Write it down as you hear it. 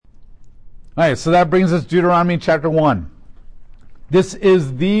All right, so that brings us to Deuteronomy chapter 1. This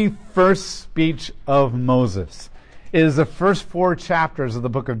is the first speech of Moses. It is the first 4 chapters of the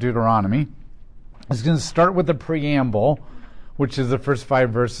book of Deuteronomy. It's going to start with the preamble, which is the first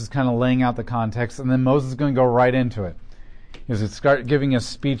 5 verses, kind of laying out the context, and then Moses is going to go right into it. He's going to start giving us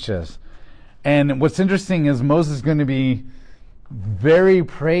speeches. And what's interesting is Moses is going to be very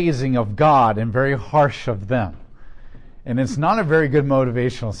praising of God and very harsh of them. And it's not a very good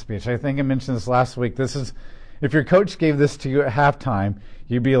motivational speech. I think I mentioned this last week. This is, if your coach gave this to you at halftime,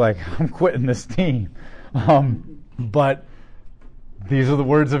 you'd be like, I'm quitting this team. But these are the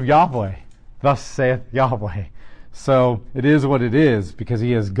words of Yahweh. Thus saith Yahweh. So it is what it is because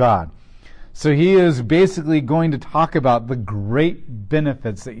he is God. So he is basically going to talk about the great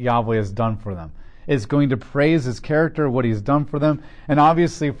benefits that Yahweh has done for them. It's going to praise his character, what he's done for them. And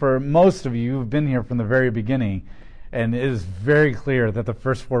obviously for most of you who've been here from the very beginning, and it is very clear that the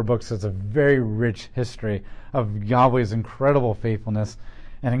first 4 books is a very rich history of Yahweh's incredible faithfulness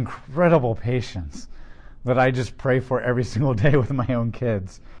and incredible patience that I just pray for every single day with my own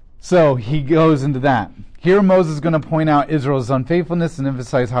kids. So he goes into that. Here Moses is going to point out Israel's unfaithfulness and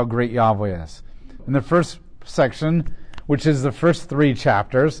emphasize how great Yahweh is. In the first section, which is the first 3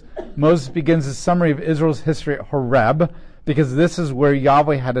 chapters, Moses begins his summary of Israel's history at Horeb, because this is where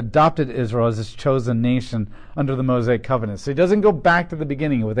Yahweh had adopted Israel as his chosen nation under the Mosaic covenant. So he doesn't go back to the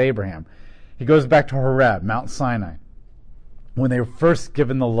beginning with Abraham. He goes back to Horeb, Mount Sinai, when they were first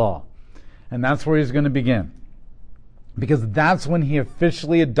given the law. And that's where he's going to begin. Because that's when he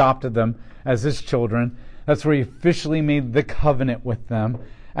officially adopted them as his children. That's where he officially made the covenant with them.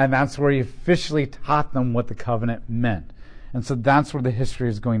 And that's where he officially taught them what the covenant meant. And so that's where the history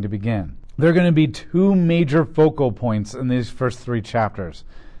is going to begin. There are going to be 2 major focal points in these first 3 chapters.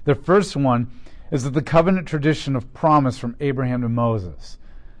 The first one is that the covenant tradition of promise from Abraham to Moses.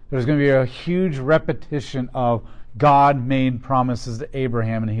 There's going to be a huge repetition of God made promises to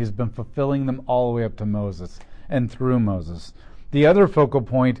Abraham, and he's been fulfilling them all the way up to Moses and through Moses. The other focal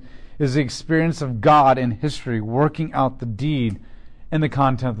point is the experience of God in history working out the deed in the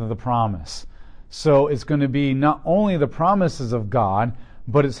content of the promise. So it's going to be not only the promises of God,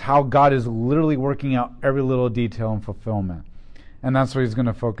 but it's how God is literally working out every little detail and fulfillment. And that's what he's going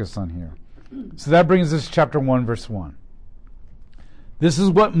to focus on here. So that brings us to chapter 1, verse 1. This is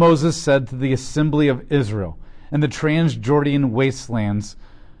what Moses said to the assembly of Israel in the Transjordan wastelands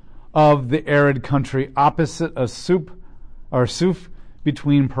of the arid country opposite of Suf,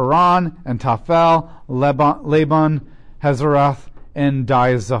 between Paran and Tafel, Laban, Hazarath, and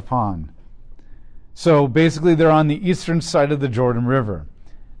Dizaphan. So basically they're on the eastern side of the Jordan River.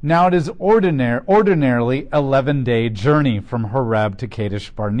 Now it is ordinarily 11-day journey from Horeb to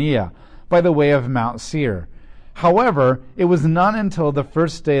Kadesh Barnea by the way of Mount Seir. However, it was not until the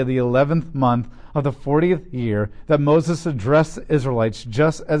first day of the 11th month of the 40th year that Moses addressed the Israelites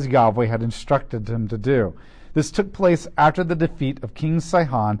just as Yahweh had instructed him to do. This took place after the defeat of King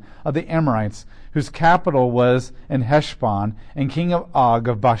Sihon of the Amorites, whose capital was in Heshbon, and King of Og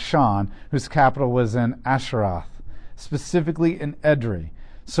of Bashan, whose capital was in Asheroth, specifically in Edrei.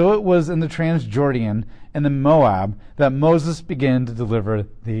 So it was in the Transjordan and the Moab that Moses began to deliver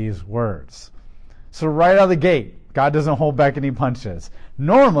these words. So right out of the gate, God doesn't hold back any punches.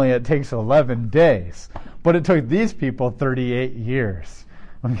 Normally it takes 11 days, but it took these people 38 years.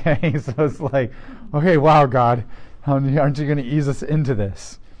 Okay, so it's like, okay, wow, God, aren't you going to ease us into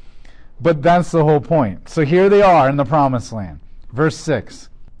this? But that's the whole point. So here they are in the promised land. Verse 6.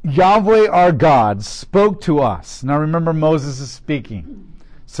 Yahweh our God spoke to us. Now remember, Moses is speaking.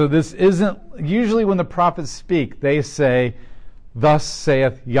 So this isn't, usually when the prophets speak, they say, thus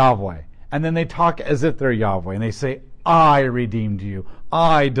saith Yahweh. And then they talk as if they're Yahweh. And they say, I redeemed you.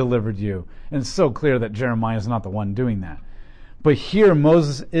 I delivered you. And it's so clear that Jeremiah is not the one doing that. But here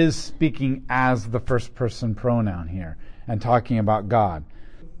Moses is speaking as the first person pronoun here and talking about God.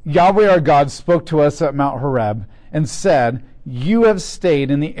 Yahweh our God spoke to us at Mount Horeb and said, you have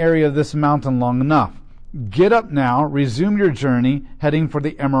stayed in the area of this mountain long enough. Get up now, resume your journey, heading for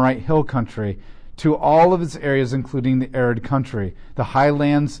the Amorite hill country, to all of its areas, including the arid country, the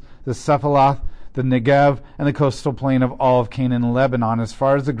highlands, the Cephalath, the Negev, and the coastal plain of all of Canaan and Lebanon, as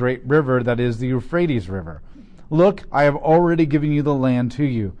far as the great river that is the Euphrates River. Look, I have already given you the land to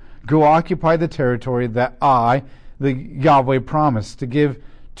you. Go occupy the territory that I, the Yahweh, promised to give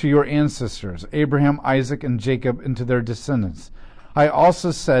to your ancestors, Abraham, Isaac, and Jacob, and to their descendants. I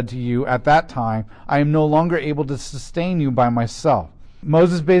also said to you at that time, I am no longer able to sustain you by myself.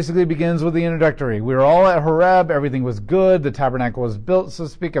 Moses basically begins with the introductory. We were all at Horeb. Everything was good. The tabernacle was built, so to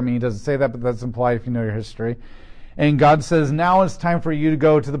speak. I mean, he doesn't say that, but that's implied if you know your history. And God says, now it's time for you to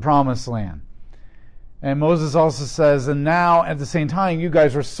go to the promised land. And Moses also says, and now at the same time, you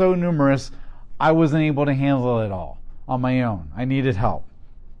guys are so numerous, I wasn't able to handle it all on my own. I needed help.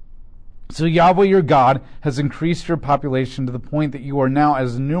 So Yahweh your God has increased your population to the point that you are now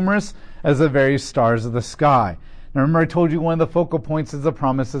as numerous as the very stars of the sky. Now remember I told you one of the focal points is the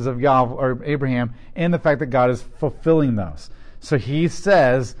promises of Yahweh or Abraham and the fact that God is fulfilling those. So he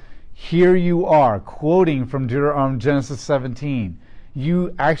says, here you are, quoting from Genesis 17.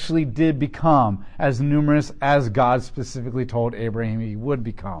 You actually did become as numerous as God specifically told Abraham he would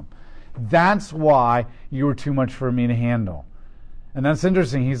become. That's why you were too much for me to handle. And that's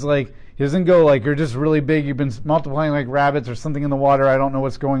interesting. He doesn't go like, you're just really big, you've been multiplying like rabbits or something in the water, I don't know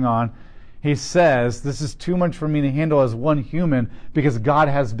what's going on. He says, this is too much for me to handle as one human because God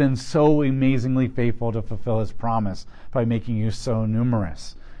has been so amazingly faithful to fulfill his promise by making you so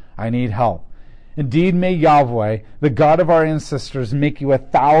numerous. I need help. Indeed, may Yahweh, the God of our ancestors, make you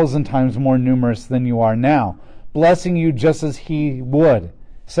 1,000 times more numerous than you are now, blessing you just as he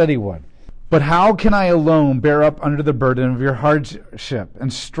said he would. But how can I alone bear up under the burden of your hardship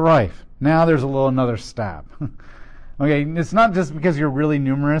and strife? Now there's another stab. Okay, it's not just because you're really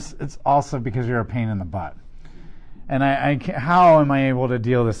numerous, it's also because you're a pain in the butt. And how am I able to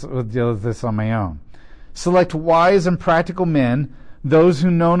deal with this on my own? Select wise and practical men, those who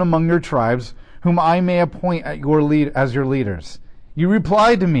are known among your tribes, whom I may appoint as your leaders. You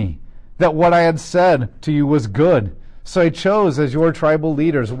replied to me that what I had said to you was good. So I chose as your tribal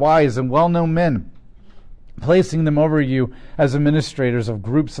leaders wise and well-known men, placing them over you as administrators of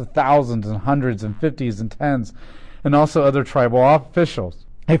groups of thousands and hundreds and fifties and tens, and also other tribal officials.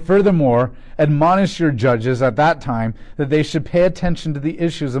 I furthermore admonished your judges at that time that they should pay attention to the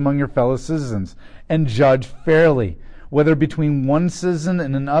issues among your fellow citizens and judge fairly, whether between one citizen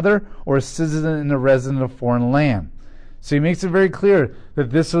and another or a citizen and a resident of foreign land. So he makes it very clear that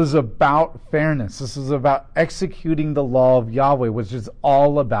this was about fairness. This was about executing the law of Yahweh, which is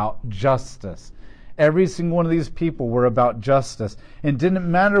all about justice. Every single one of these people were about justice. And it didn't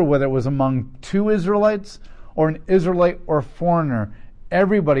matter whether it was among two Israelites or an Israelite or a foreigner.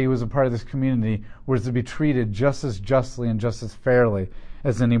 Everybody who was a part of this community was to be treated just as justly and just as fairly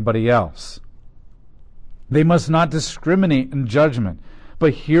as anybody else. They must not discriminate in judgment,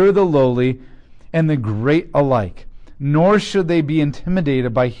 but hear the lowly and the great alike. Nor should they be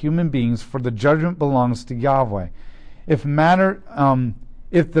intimidated by human beings, for the judgment belongs to Yahweh. If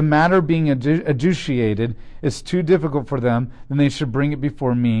the matter being adjudicated is too difficult for them, then they should bring it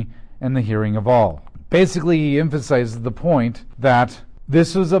before me in the hearing of all. Basically, he emphasizes the point that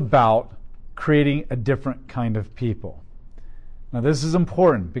this was about creating a different kind of people. Now, this is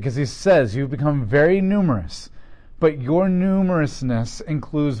important because he says you've become very numerous, but your numerousness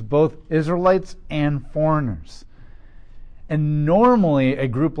includes both Israelites and foreigners. And normally, a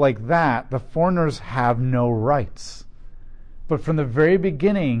group like that, the foreigners have no rights. But from the very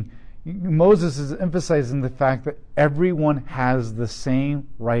beginning, Moses is emphasizing the fact that everyone has the same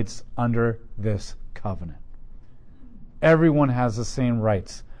rights under this covenant. Everyone has the same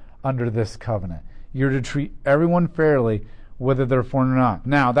rights under this covenant. You're to treat everyone fairly, whether they're foreign or not.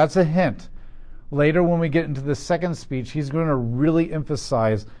 Now, that's a hint. Later, when we get into the second speech, he's going to really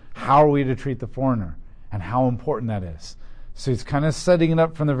emphasize how are we to treat the foreigner and how important that is. So he's kind of setting it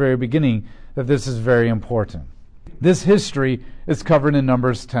up from the very beginning that this is very important. This history is covered in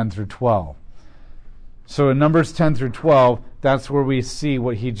Numbers 10 through 12. So in Numbers 10 through 12, that's where we see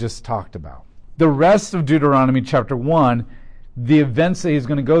what he just talked about. The rest of Deuteronomy chapter 1, the events that he's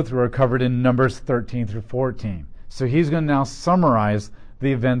going to go through are covered in Numbers 13 through 14. So he's going to now summarize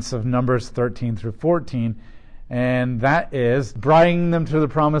the events of Numbers 13 through 14, and that is bringing them to the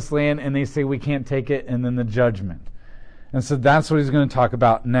promised land, and they say we can't take it, and then the judgment. And so that's what he's going to talk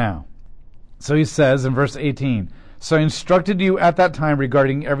about now. So he says in verse 18, So I instructed you at that time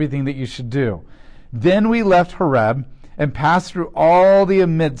regarding everything that you should do. Then we left Horeb and passed through all the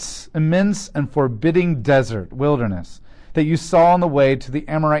immense and forbidding wilderness that you saw on the way to the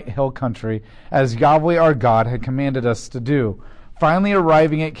Amorite hill country, as Yahweh our God had commanded us to do, finally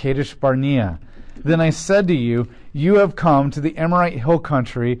arriving at Kadesh Barnea. Then I said to you, you have come to the Amorite hill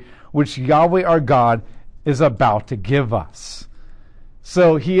country, which Yahweh our God is about to give us.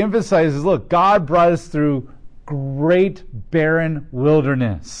 So he emphasizes, look, God brought us through great barren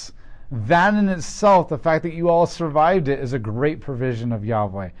wilderness. That in itself, the fact that you all survived it, is a great provision of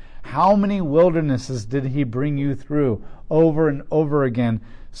Yahweh. How many wildernesses did he bring you through over and over again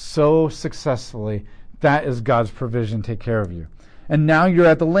so successfully? That is God's provision. Take care of you. And now you're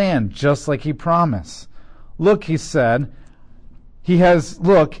at the land, just like he promised. Look, he said, He has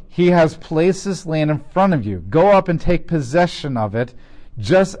placed this land in front of you. Go up and take possession of it,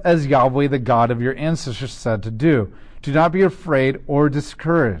 just as Yahweh, the God of your ancestors, said to do. Do not be afraid or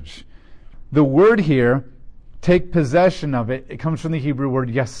discouraged. The word here, take possession of it, it comes from the Hebrew word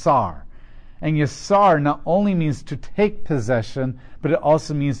yasar. And yasar not only means to take possession, but it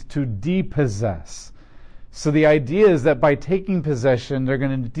also means to depossess. So the idea is that by taking possession, they're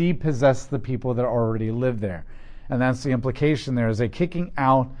going to depossess the people that already live there. And that's the implication there, is a kicking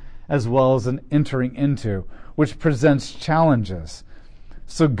out as well as an entering into, which presents challenges.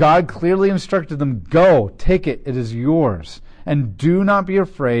 So God clearly instructed them, go, take it, it is yours. And do not be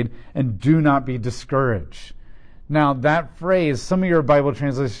afraid and do not be discouraged. Now that phrase, some of your Bible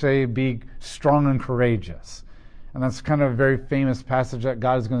translations say be strong and courageous. And that's kind of a very famous passage that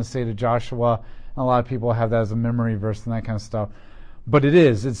God is going to say to Joshua. A lot of people have that as a memory verse and that kind of stuff. But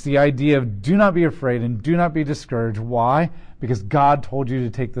it's the idea of do not be afraid and do not be discouraged. Why? Because God told you to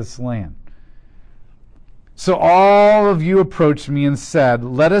take this land. So all of you approached me and said,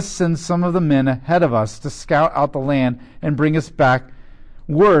 let us send some of the men ahead of us to scout out the land and bring us back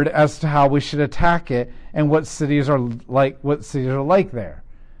word as to how we should attack it and what cities are like there.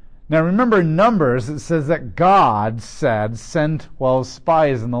 Now remember in Numbers, it says that God said, send 12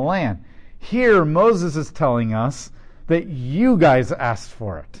 spies in the land. Here Moses is telling us that you guys asked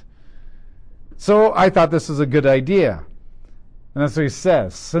for it. So I thought this was a good idea. And that's what he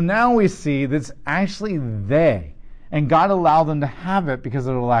says. So now we see that it's actually they. And God allowed them to have it because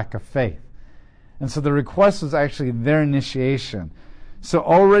of their lack of faith. And so the request was actually their initiation. So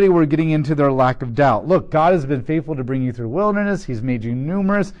already we're getting into their lack of doubt. Look, God has been faithful to bring you through the wilderness. He's made you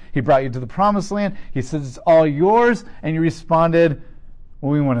numerous. He brought you to the promised land. He says it's all yours. And you responded,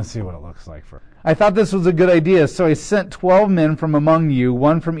 well, we want to see what it looks like first. I thought this was a good idea, so I sent 12 men from among you,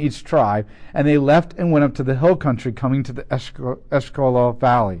 one from each tribe, and they left and went up to the hill country, coming to the Eshcol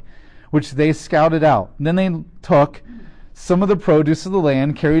Valley, which they scouted out. And then they took some of the produce of the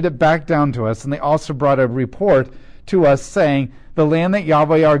land, carried it back down to us, and they also brought a report to us saying, the land that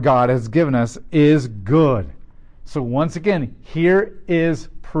Yahweh our God has given us is good. So once again, here is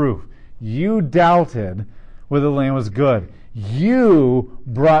proof. You doubted whether the land was good. You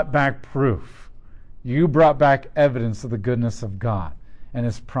brought back proof. You brought back evidence of the goodness of God and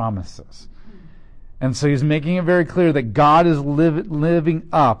His promises. And so he's making it very clear that God is living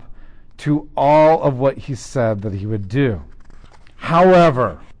up to all of what He said that He would do.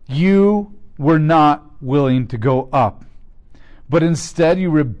 However, you were not willing to go up, but instead you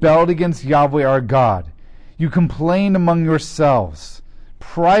rebelled against Yahweh our God. You complained among yourselves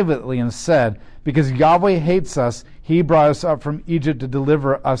privately and said, because Yahweh hates us, He brought us up from Egypt to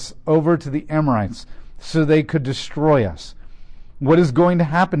deliver us over to the Amorites so they could destroy us. What is going to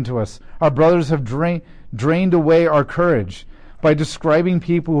happen to us? Our brothers have drained away our courage by describing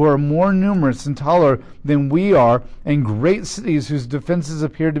people who are more numerous and taller than we are, and great cities whose defenses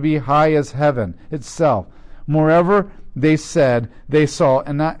appear to be high as heaven itself. Moreover, they said they saw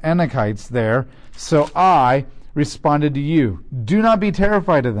Anakites there, so I responded to you, do not be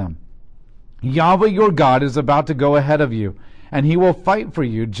terrified of them. Yahweh your God is about to go ahead of you, and He will fight for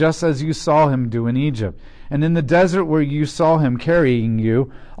you, just as you saw Him do in Egypt, and in the desert where you saw Him carrying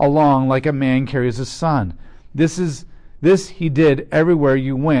you along like a man carries a son. This He did everywhere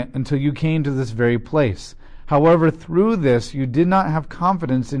you went until you came to this very place. However, through this you did not have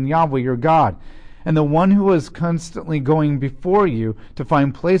confidence in Yahweh your God, and the one who was constantly going before you to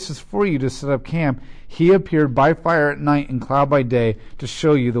find places for you to set up camp. He appeared by fire at night and cloud by day to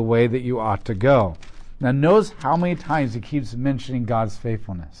show you the way that you ought to go. Now notice how many times he keeps mentioning God's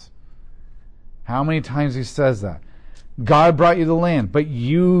faithfulness. How many times he says that. God brought you the land, but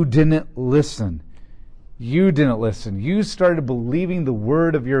you didn't listen. You didn't listen. You started believing the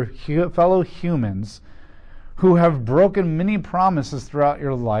word of your fellow humans who have broken many promises throughout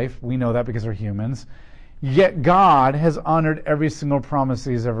your life. We know that because we're humans. Yet God has honored every single promise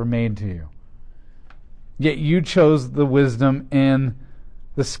He's ever made to you. Yet you chose the wisdom in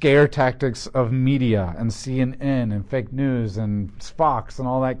the scare tactics of media and CNN and fake news and Fox and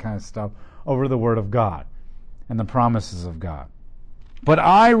all that kind of stuff over the Word of God and the promises of God. But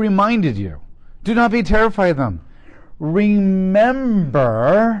I reminded you, do not be terrified of them. Remember,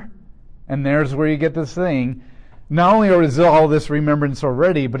 and there's where you get this thing, not only is all this remembrance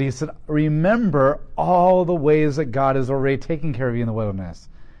already, but he said, remember all the ways that God has already taken care of you in the wilderness.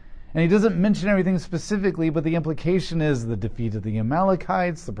 And he doesn't mention everything specifically, but the implication is the defeat of the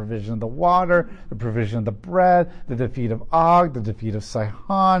Amalekites, the provision of the water, the provision of the bread, the defeat of Og, the defeat of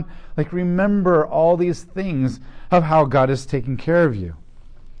Sihon. Like, remember all these things of how God has taken care of you.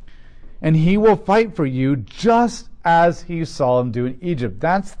 And He will fight for you just as he saw him do in Egypt.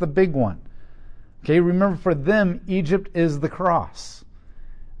 That's the big one. Okay, remember, for them, Egypt is the cross.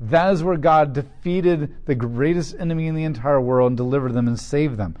 That is where God defeated the greatest enemy in the entire world and delivered them and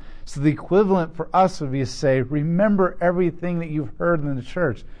saved them. So the equivalent for us would be to say, remember everything that you've heard in the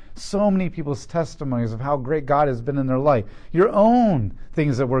church. So many people's testimonies of how great God has been in their life. Your own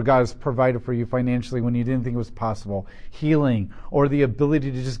things that where God has provided for you financially when you didn't think it was possible. Healing, or the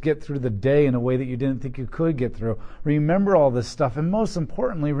ability to just get through the day in a way that you didn't think you could get through. Remember all this stuff, and most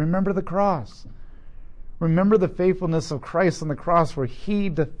importantly, remember the cross. Remember the faithfulness of Christ on the cross, where he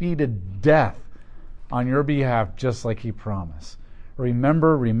defeated death on your behalf just like he promised.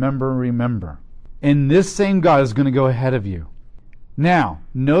 Remember, remember, remember. And this same God is going to go ahead of you. Now,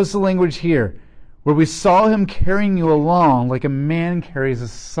 notice the language here, where we saw him carrying you along like a man carries a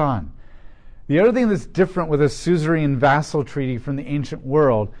son. The other thing that's different with a suzerain vassal treaty from the ancient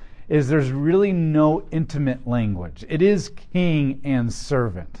world is there's really no intimate language. It is king and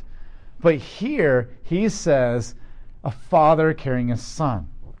servant. But here, he says, a father carrying a son.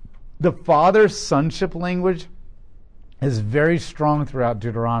 The father-sonship language is very strong throughout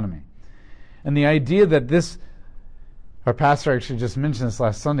Deuteronomy. And the idea that this, our pastor actually just mentioned this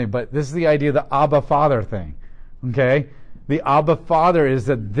last Sunday, but this is the idea of the Abba Father thing. Okay? The Abba Father is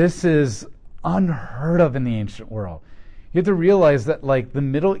that this is unheard of in the ancient world. You have to realize that, like, the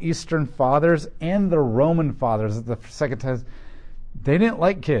Middle Eastern fathers and the Roman fathers at the second time, they didn't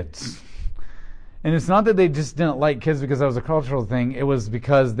like kids. And it's not that they just didn't like kids because that was a cultural thing. It was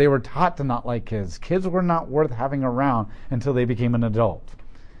because they were taught to not like kids. Kids were not worth having around until they became an adult.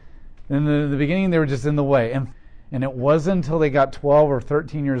 In the beginning, they were just in the way. And it wasn't until they got 12 or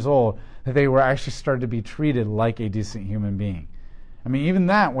 13 years old that they were actually started to be treated like a decent human being. I mean, even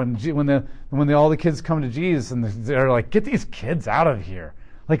that, when all the kids come to Jesus and they're like, get these kids out of here.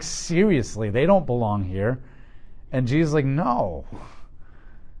 Like, seriously, they don't belong here. And Jesus is like, no.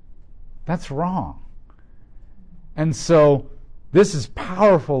 That's wrong. And so this is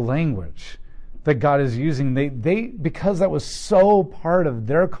powerful language that God is using. They because that was so part of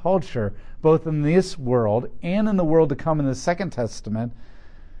their culture, both in this world and in the world to come in the Second Testament,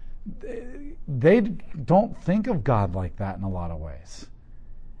 they don't think of God like that in a lot of ways.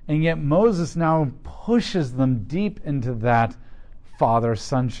 And yet Moses now pushes them deep into that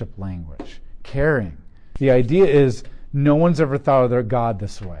father-sonship language, caring. The idea is no one's ever thought of their God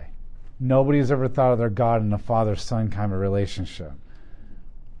this way. Nobody's ever thought of their God in a father-son kind of relationship.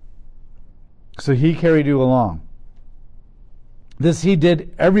 So he carried you along. This he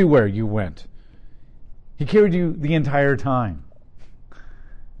did everywhere you went. He carried you the entire time.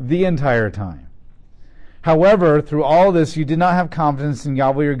 The entire time. However, through all this, you did not have confidence in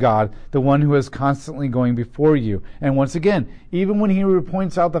Yahweh your God, the one who is constantly going before you. And once again, even when he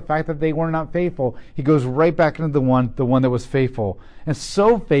points out the fact that they were not faithful, he goes right back into the one that was faithful. And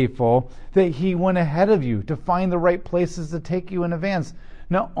so faithful that he went ahead of you to find the right places to take you in advance.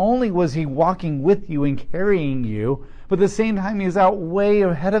 Not only was he walking with you and carrying you, but at the same time he is out way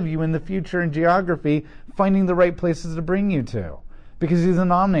ahead of you in the future in geography, finding the right places to bring you to. Because he's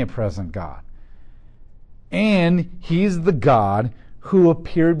an omnipresent God. And he's the God who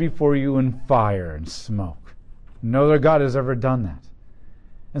appeared before you in fire and smoke. No other God has ever done that.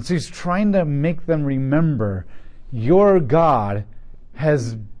 And so he's trying to make them remember your God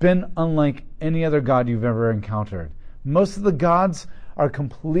has been unlike any other God you've ever encountered. Most of the gods are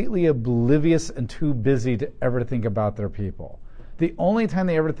completely oblivious and too busy to ever think about their people. The only time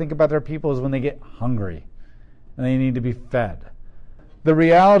they ever think about their people is when they get hungry and they need to be fed. The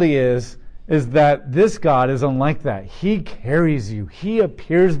reality is that this God is unlike that. He carries you. He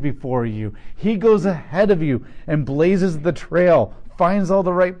appears before you. He goes ahead of you and blazes the trail, finds all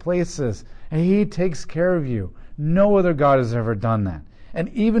the right places, and he takes care of you. No other God has ever done that. And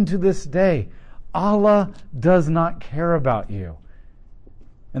even to this day, Allah does not care about you.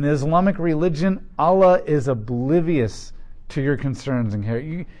 In the Islamic religion, Allah is oblivious to your concerns and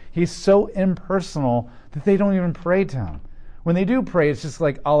care. He's so impersonal that they don't even pray to him. When they do pray, it's just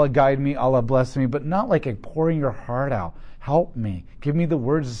like, Allah guide me, Allah bless me, but not like pouring your heart out. Help me. Give me the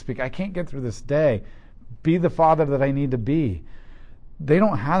words to speak. I can't get through this day. Be the father that I need to be. They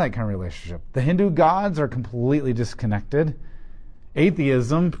don't have that kind of relationship. The Hindu gods are completely disconnected.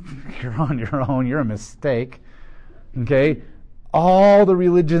 Atheism, you're on your own. You're a mistake. Okay? All the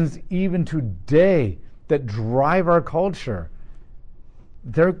religions, even today, that drive our culture,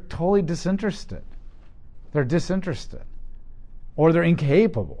 they're totally disinterested. They're disinterested. Or they're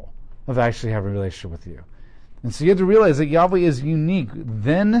incapable of actually having a relationship with you. And so you have to realize that Yahweh is unique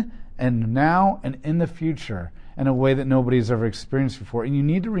then and now and in the future in a way that nobody's ever experienced before. And you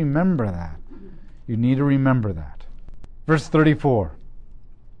need to remember that. You need to remember that. Verse 34.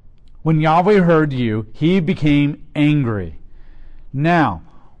 When Yahweh heard you, he became angry. Now,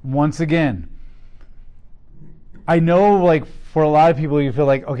 once again, I know, like, for a lot of people, you feel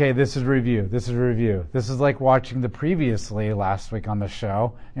like, okay, this is review. This is like watching the previously last week on the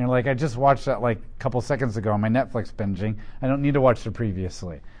show. And you're like, I just watched that like a couple seconds ago on my Netflix binging. I don't need to watch the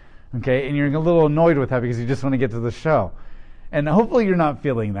previously. Okay? And you're a little annoyed with that because you just want to get to the show. And hopefully you're not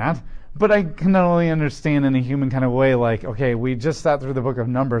feeling that. But I can only understand in a human kind of way, like, okay, we just sat through the book of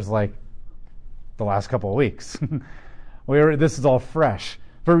Numbers like the last couple of weeks. This is all fresh.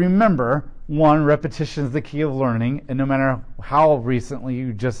 But remember, one, repetition is the key of learning, and no matter how recently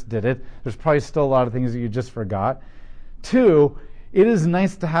you just did it, there's probably still a lot of things that you just forgot. Two, it is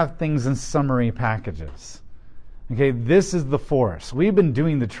nice to have things in summary packages. Okay, this is the forest. We've been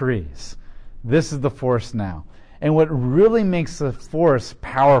doing the trees. This is the forest now. And what really makes the forest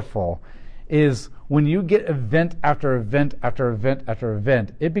powerful is when you get event after event after event after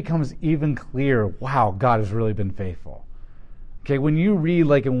event, it becomes even clearer, wow, God has really been faithful. Okay, when you read,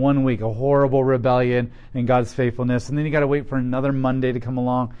 like in 1 week, a horrible rebellion and God's faithfulness, and then you got to wait for another Monday to come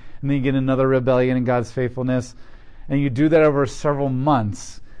along, and then you get another rebellion and God's faithfulness, and you do that over several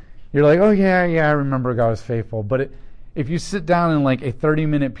months, you're like, oh yeah, I remember God was faithful. But if you sit down in like a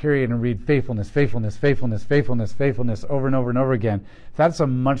 30-minute period and read faithfulness over and over and over again, that's a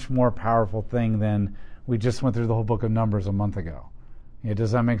much more powerful thing than we just went through the whole book of Numbers a month ago. Yeah,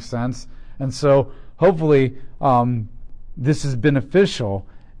 does that make sense? And so, hopefully, this is beneficial,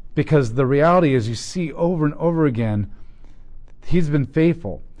 because the reality is you see over and over again, he's been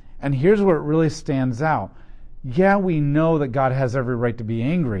faithful. And here's where it really stands out. Yeah, we know that God has every right to be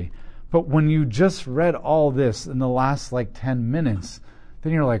angry, but when you just read all this in the last 10 minutes,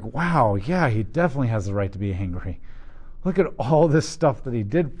 then you're like, wow, yeah, he definitely has the right to be angry. Look at all this stuff that he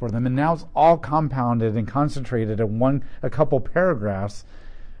did for them, and now it's all compounded and concentrated in a couple paragraphs.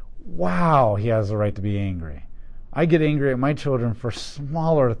 Wow, he has the right to be angry. I get angry at my children for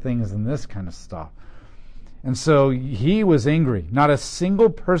smaller things than this kind of stuff. And so he was angry. Not a single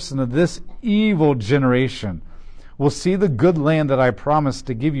person of this evil generation will see the good land that I promised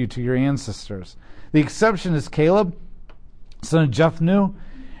to give you to your ancestors. The exception is Caleb, son of Jephunneh,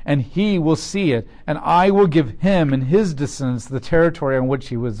 and he will see it, and I will give him and his descendants the territory on which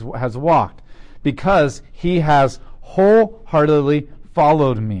he has walked, because he has wholeheartedly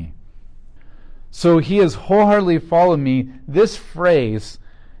followed me. So he has wholeheartedly followed me. This phrase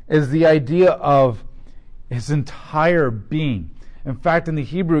is the idea of his entire being. In fact, in the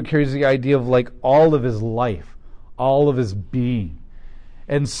Hebrew, it carries the idea of all of his life, all of his being.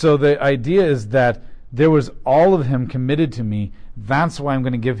 And so the idea is that there was all of him committed to me. That's why I'm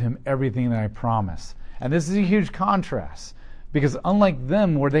going to give him everything that I promise. And this is a huge contrast, because unlike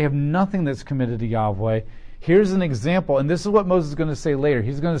them, where they have nothing that's committed to Yahweh, here's an example. And this is what Moses is going to say later.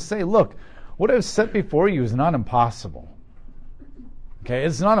 He's going to say, look, what I've set before you is not impossible. Okay,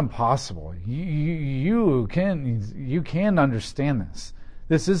 it's not impossible. You can understand this.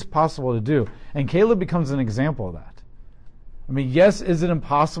 This is possible to do. And Caleb becomes an example of that. I mean, yes, is it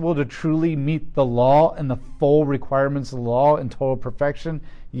impossible to truly meet the law and the full requirements of the law in total perfection?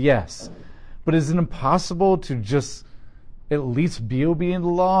 Yes. But is it impossible to just at least be obedient to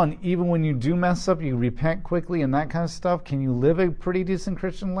the law, and even when you do mess up, you repent quickly and that kind of stuff? Can you live a pretty decent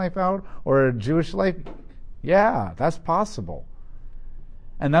Christian life out, or a Jewish life? Yeah, that's possible.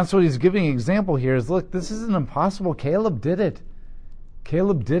 And that's what he's giving an example here is, look, this isn't impossible. Caleb did it.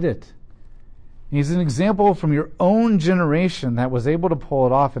 Caleb did it. He's an example from your own generation that was able to pull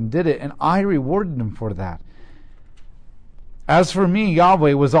it off and did it, and I rewarded him for that. As for me,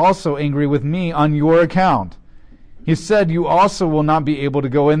 Yahweh was also angry with me on your account. He said, you also will not be able to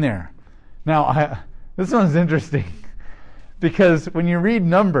go in there. Now, this one's interesting, because when you read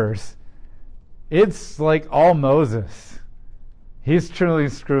Numbers, it's like all Moses. He's truly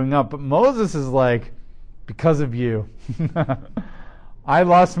screwing up, but Moses is like, because of you. I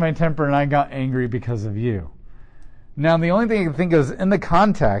lost my temper and I got angry because of you. Now, the only thing I can think is, in the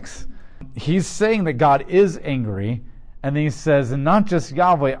context, he's saying that God is angry, and then he says, and not just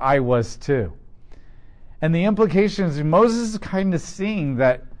Yahweh, I was too. And the implication is Moses is kind of seeing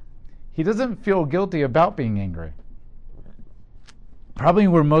that he doesn't feel guilty about being angry. Probably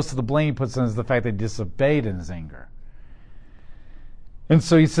where most of the blame he puts on is the fact that he disobeyed in his anger. And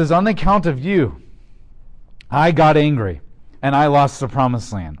so he says, on account of you, I got angry, and I lost the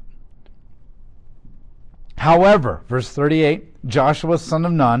promised land. However, verse 38, Joshua, son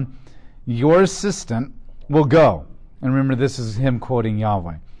of Nun, your assistant, will go. And remember, this is him quoting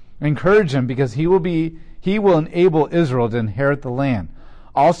Yahweh. Encourage him, because he will enable Israel to inherit the land.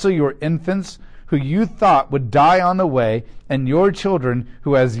 Also your infants who you thought would die on the way, and your children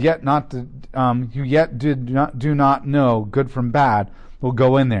who do not know good from bad will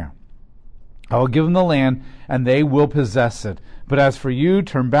go in there. I will give them the land, and they will possess it. But as for you,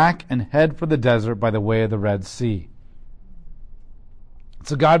 turn back and head for the desert by the way of the Red Sea."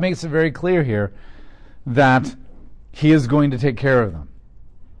 So God makes it very clear here that He is going to take care of them.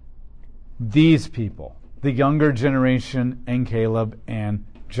 These people, the younger generation, and Caleb and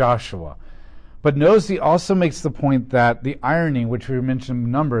Joshua. But notice He also makes the point that the irony, which we mentioned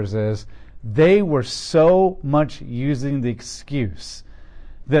in Numbers, is they were so much using the excuse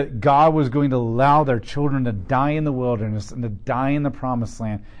that God was going to allow their children to die in the wilderness and to die in the promised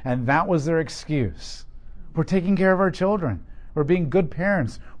land. And that was their excuse. We're taking care of our children. We're being good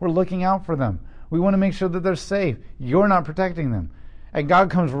parents. We're looking out for them. We want to make sure that they're safe. You're not protecting them. And God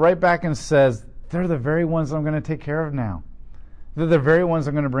comes right back and says, they're the very ones I'm going to take care of now. They're the very ones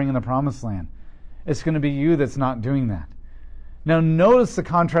I'm going to bring in the promised land. It's going to be you that's not doing that. Now notice the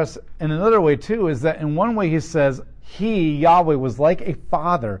contrast in another way too, is that in one way He says, He, Yahweh, was like a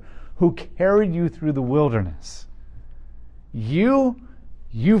father who carried you through the wilderness. You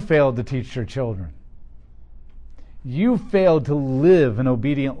failed to teach your children. You failed to live an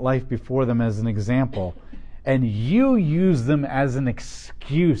obedient life before them as an example. And you use them as an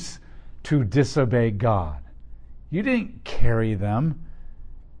excuse to disobey God. You didn't carry them.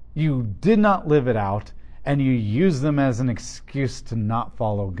 You did not live it out. And you use them as an excuse to not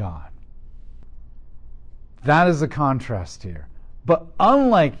follow God. That is a contrast here. But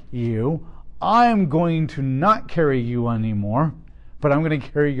unlike you, I'm going to not carry you anymore, but I'm going to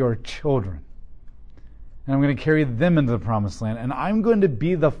carry your children. And I'm going to carry them into the promised land. And I'm going to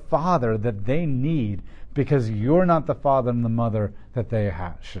be the father that they need, because you're not the father and the mother that they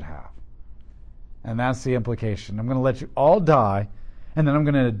should have. And that's the implication. I'm going to let you all die, and then I'm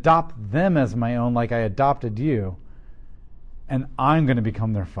going to adopt them as my own like I adopted you, and I'm going to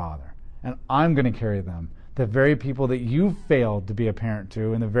become their father. And I'm going to carry them, the very people that you failed to be a parent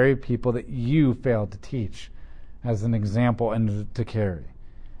to, and the very people that you failed to teach as an example and to carry.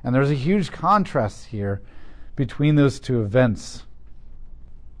 And there's a huge contrast here between those two events.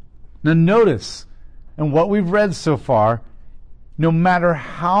 Now notice, in what we've read so far, no matter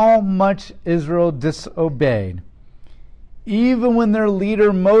how much Israel disobeyed, even when their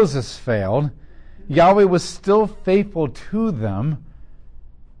leader Moses failed, Yahweh was still faithful to them.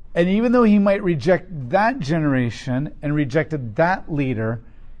 And even though He might reject that generation and rejected that leader,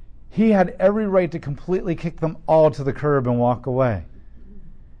 He had every right to completely kick them all to the curb and walk away.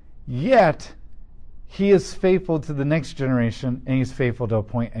 Yet, He is faithful to the next generation, and He's faithful to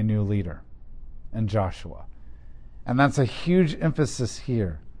appoint a new leader, and Joshua. And that's a huge emphasis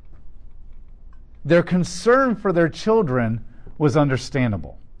here. Their concern for their children was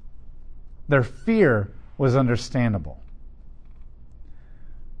understandable. Their fear was understandable.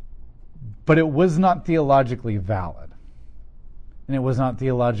 But it was not theologically valid. And it was not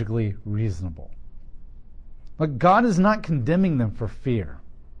theologically reasonable. But God is not condemning them for fear.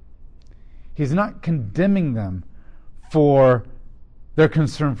 He's not condemning them for their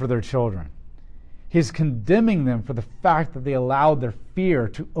concern for their children. He's condemning them for the fact that they allowed their fear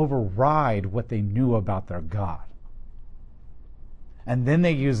to override what they knew about their God. And then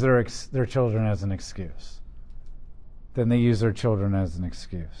they use their children as an excuse.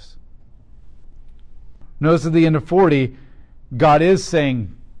 Notice at the end of 40, God is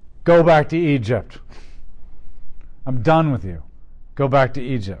saying, go back to Egypt. I'm done with you. Go back to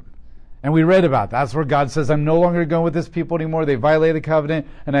Egypt. And we read about that. That's where God says, I'm no longer going with this people anymore. They violated the covenant,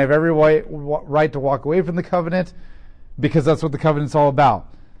 and I have every right to walk away from the covenant, because that's what the covenant's all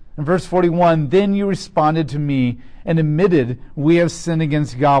about. In verse 41, then you responded to me and admitted, we have sinned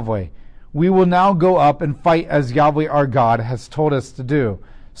against Yahweh. We will now go up and fight as Yahweh our God has told us to do.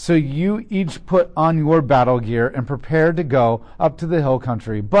 So you each put on your battle gear and prepare to go up to the hill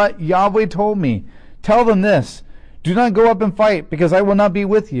country. But Yahweh told me, tell them this, do not go up and fight, because I will not be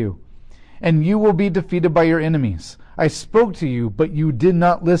with you, and you will be defeated by your enemies. I spoke to you, but you did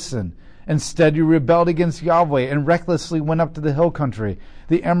not listen. Instead, you rebelled against Yahweh and recklessly went up to the hill country.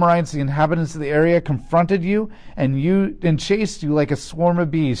 The Amorites, the inhabitants of the area, confronted you and chased you like a swarm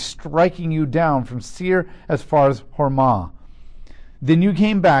of bees, striking you down from Seir as far as Hormah. Then you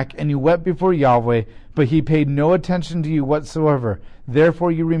came back and you wept before Yahweh, but He paid no attention to you whatsoever.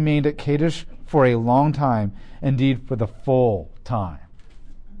 Therefore you remained at Kadesh for a long time, indeed for the full time,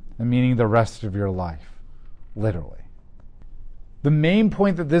 meaning the rest of your life, literally. The main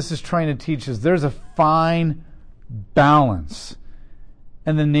point that this is trying to teach is there's a fine balance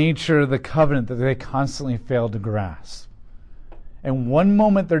in the nature of the covenant that they constantly failed to grasp. And one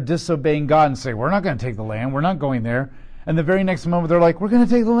moment they're disobeying God and say, we're not going to take the land, we're not going there. And the very next moment they're like, we're going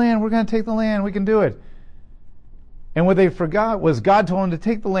to take the land, we're going to take the land, we can do it. And what they forgot was God told them to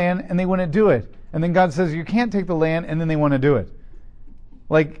take the land and they wouldn't do it. And then God says, you can't take the land, and then they want to do it.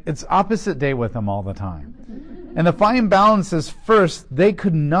 Like, it's opposite day with them all the time. And the fine balance is, first, they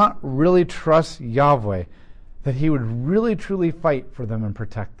could not really trust Yahweh, that he would really truly fight for them and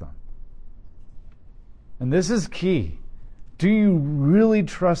protect them. And this is key. Do you really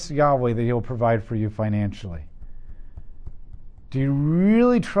trust Yahweh that he'll provide for you financially? Do you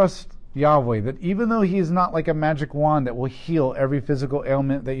really trust Yahweh that even though he is not like a magic wand that will heal every physical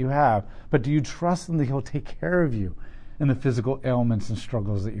ailment that you have, but do you trust him that he'll take care of you in the physical ailments and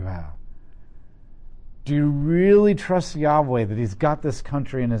struggles that you have? Do you really trust Yahweh that he's got this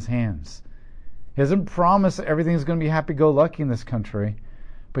country in his hands? He doesn't promise that everything's going to be happy-go-lucky in this country,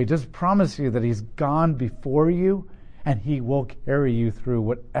 but he does promise you that he's gone before you and he will carry you through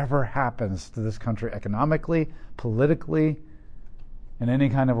whatever happens to this country economically, politically, in any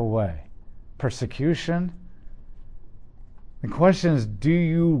kind of a way. Persecution. The question is, do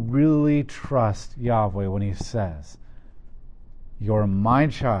you really trust Yahweh when he says, you're my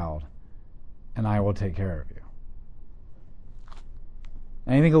child and I will take care of you?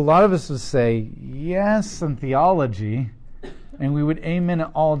 And I think a lot of us would say yes in theology, and we would amen it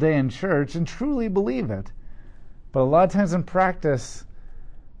all day in church and truly believe it. But a lot of times in practice,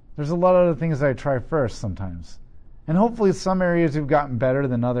 there's a lot of other things that I try first sometimes. And hopefully some areas have gotten better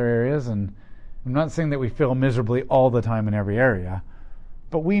than other areas, and I'm not saying that we fail miserably all the time in every area,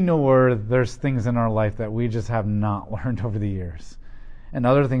 but we know where there's things in our life that we just have not learned over the years, and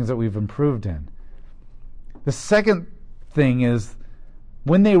other things that we've improved in. The second thing is,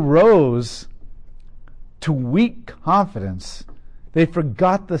 when they rose to weak confidence, they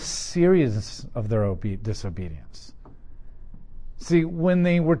forgot the seriousness of their disobedience. See, when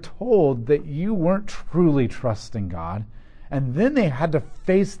they were told that you weren't truly trusting God, and then they had to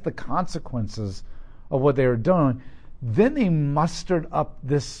face the consequences of what they were doing, then they mustered up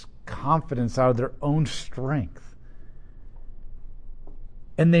this confidence out of their own strength.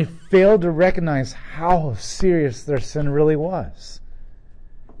 And they failed to recognize how serious their sin really was.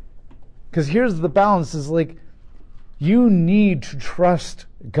 Because here's the balance, is like, you need to trust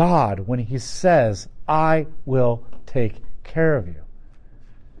God when he says, I will take care of you.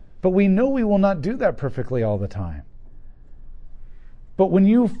 But we know we will not do that perfectly all the time. But when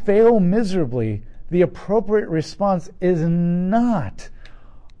you fail miserably, the appropriate response is not,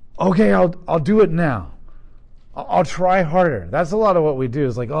 okay, I'll do it now. I'll try harder. That's a lot of what we do,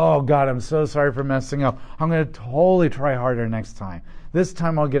 is like, oh God, I'm so sorry for messing up. I'm going to totally try harder next time. This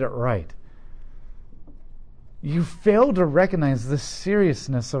time I'll get it right. You fail to recognize the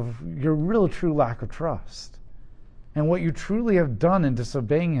seriousness of your real true lack of trust and what you truly have done in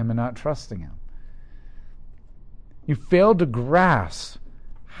disobeying him and not trusting him. You fail to grasp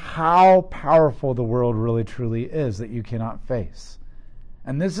how powerful the world really truly is that you cannot face.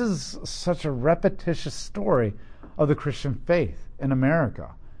 And this is such a repetitious story of the Christian faith in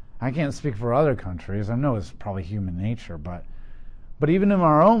America. I can't speak for other countries. I know it's probably human nature, but even in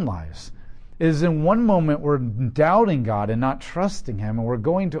our own lives, is in one moment we're doubting God and not trusting him, and we're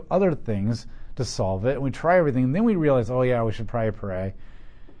going to other things to solve it, and we try everything, and then we realize, oh yeah, we should probably pray.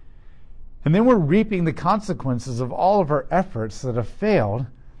 And then we're reaping the consequences of all of our efforts that have failed,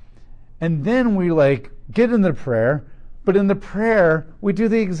 and then we get in the prayer, but in the prayer, we do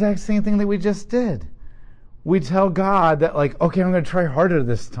the exact same thing that we just did. We tell God that okay, I'm going to try harder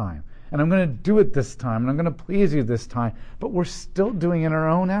this time, and I'm going to do it this time, and I'm going to please you this time, but we're still doing it in our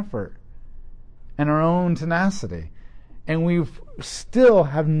own effort and our own tenacity. And we still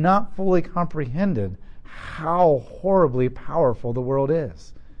have not fully comprehended how horribly powerful the world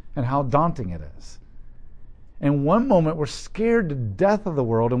is and how daunting it is. And one moment we're scared to death of the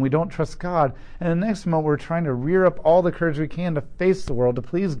world and we don't trust God, and the next moment we're trying to rear up all the courage we can to face the world, to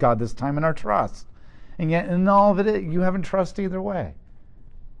please God this time in our trust. And yet in all of it, you haven't trust either way.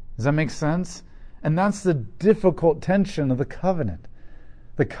 Does that make sense? And that's the difficult tension of the covenant.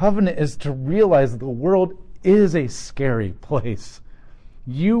 The covenant is to realize that the world is a scary place.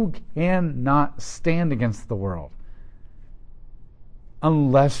 You cannot stand against the world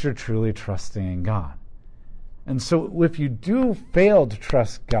unless you're truly trusting in God. And so if you do fail to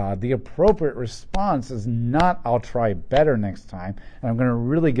trust God, the appropriate response is not, I'll try better next time, and I'm going to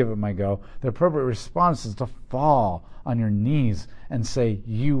really give it my go. The appropriate response is to fall on your knees and say,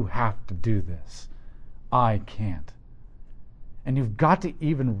 you have to do this. I can't. And you've got to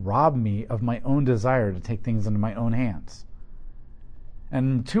even rob me of my own desire to take things into my own hands.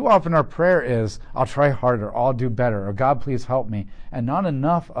 And too often our prayer is, I'll try harder, I'll do better, or God, please help me. And not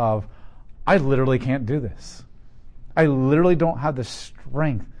enough of, I literally can't do this. I literally don't have the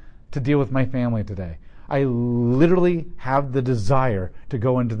strength to deal with my family today. I literally have the desire to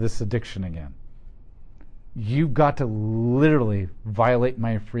go into this addiction again. You've got to literally violate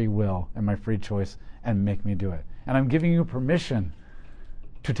my free will and my free choice and make me do it. And I'm giving you permission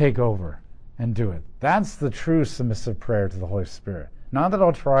to take over and do it. That's the true submissive prayer to the Holy Spirit. Not that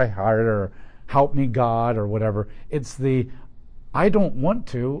I'll try harder or help me God or whatever. It's the, I don't want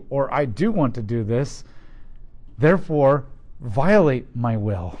to, or I do want to do this, therefore violate my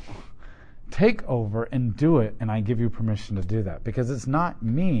will. Take over and do it, and I give you permission to do that. Because it's not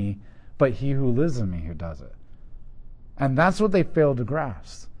me, but he who lives in me who does it. And that's what they failed to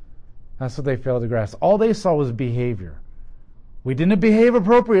grasp. That's what they failed to grasp. All they saw was behavior. We didn't behave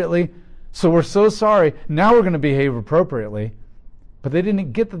appropriately, so we're so sorry. Now we're going to behave appropriately. But they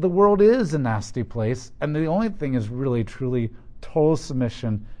didn't get that the world is a nasty place, and the only thing is really, truly total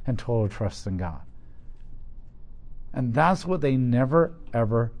submission and total trust in God. And that's what they never,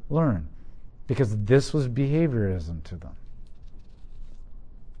 ever learned, because this was behaviorism to them.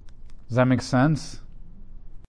 Does that make sense?